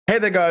Hey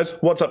there guys,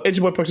 what's up? It's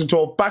your boy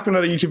Pokemon12 back with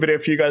another YouTube video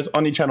for you guys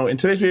on your channel. In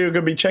today's video, we're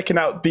going to be checking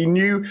out the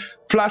new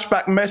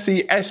Flashback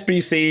Messi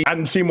SBC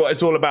and seeing what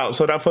it's all about.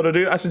 So without further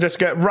ado, I suggest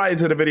get right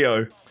into the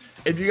video.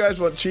 If you guys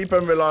want cheap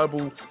and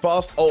reliable,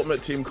 fast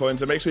ultimate team coins,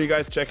 then make sure you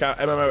guys check out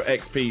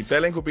MMOXP. Their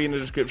link will be in the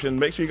description.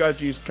 Make sure you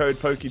guys use code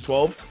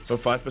POKE12 for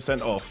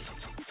 5% off.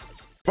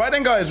 Right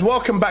then guys,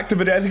 welcome back to the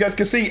video. As you guys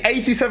can see,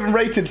 87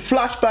 rated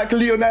flashback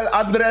Lionel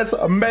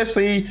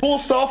Messi,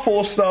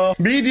 4-star,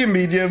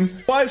 medium,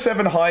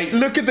 5'7" height.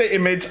 Look at the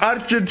image,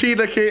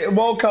 Argentina kit,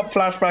 World Cup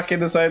flashback in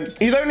the sense.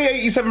 He's only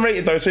 87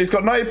 rated though, so he's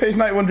got 90 pace,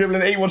 91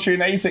 dribbling, 81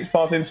 shooting, 86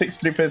 passing,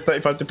 63 pace,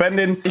 35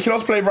 depending. He can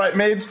also play right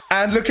mid,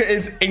 and look at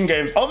his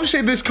in-games.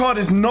 Obviously this card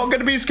is not going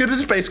to be as good as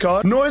his base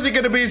card, nor is it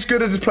going to be as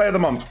good as his player of the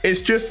month.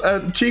 It's just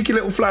a cheeky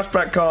little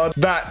flashback card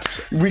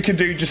that we could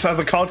do just as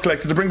a card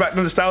collector to bring back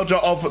the nostalgia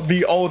of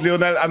the old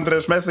Lionel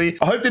Messi.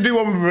 I hope they do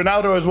one with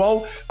Ronaldo as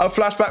well, a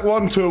flashback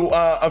one to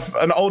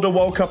an older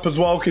World Cup as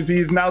well, because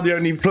he's now the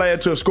only player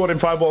to have scored in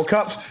 5 World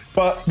Cups.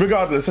 But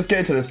regardless, let's get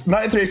into this.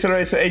 93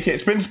 acceleration, 88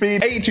 sprint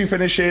speed, 82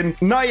 finishing,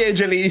 98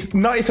 agility,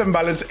 97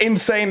 balance,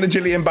 insane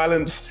agility and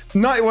balance,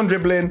 91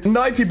 dribbling,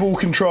 90 ball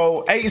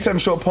control, 87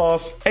 short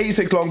pass,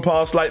 86 long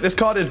pass. Like, this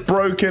card is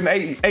broken.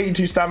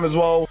 82 stamina as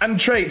well. And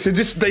traits,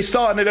 they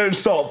start and they don't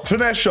stop.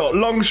 Finesse shot,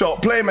 long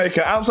shot,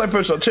 playmaker, outside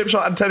push shot, chip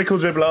shot, and technical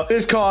dribbler.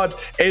 This card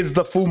is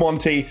the full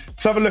Monty.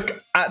 Let's have a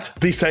look at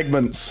the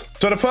segments.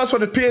 So the first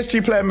one is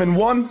PSG player min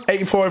 1,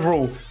 84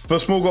 overall for a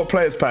small got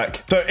players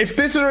pack. So if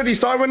this is already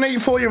started with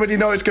 84, you already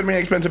know it's going to be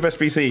an expensive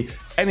SBC.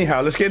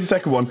 Anyhow, let's get to the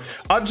second one.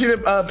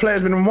 Argentina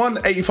players min 1,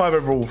 85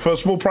 overall for a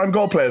small prime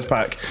gold players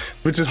pack,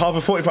 which is half a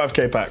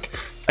 45k pack.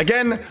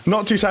 Again,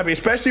 not too shabby,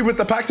 especially with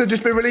the packs that have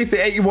just been released.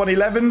 The 81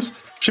 11s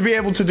should be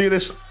able to do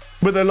this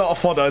with a lot of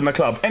fodder in the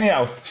club.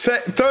 Anyhow,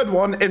 third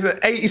one is an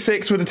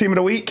 86 with the team of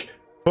the week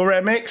for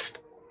rare mixed.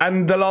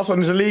 And the last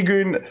one is a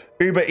Ligoon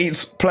Uber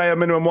Eats player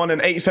minimum 1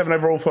 and 87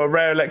 overall for a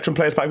rare Electrum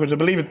players pack, which I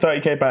believe is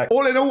 30k pack.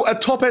 All in all, a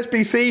top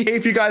SBC.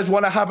 If you guys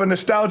want to have a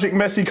nostalgic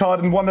Messi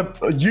card and want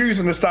to use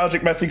a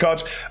nostalgic Messi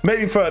card,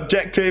 maybe for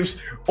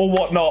objectives or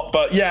whatnot.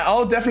 But yeah,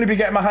 I'll definitely be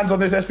getting my hands on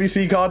this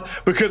SBC card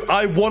because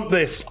I want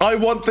this. I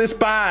want this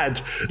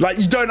bad. Like,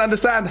 you don't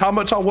understand how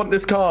much I want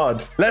this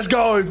card. Let's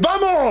go.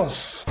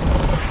 Vamos!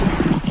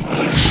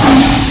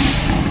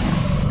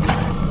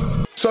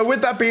 So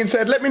with that being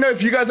said, let me know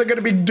if you guys are going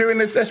to be doing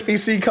this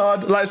SBC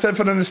card, like I said,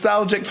 for the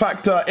nostalgic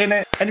factor in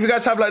it. And if you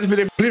guys have liked this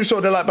video, please be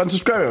sure to like button,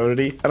 subscribe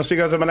already. And I'll see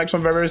you guys in my next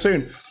one very, very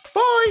soon.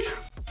 Bye!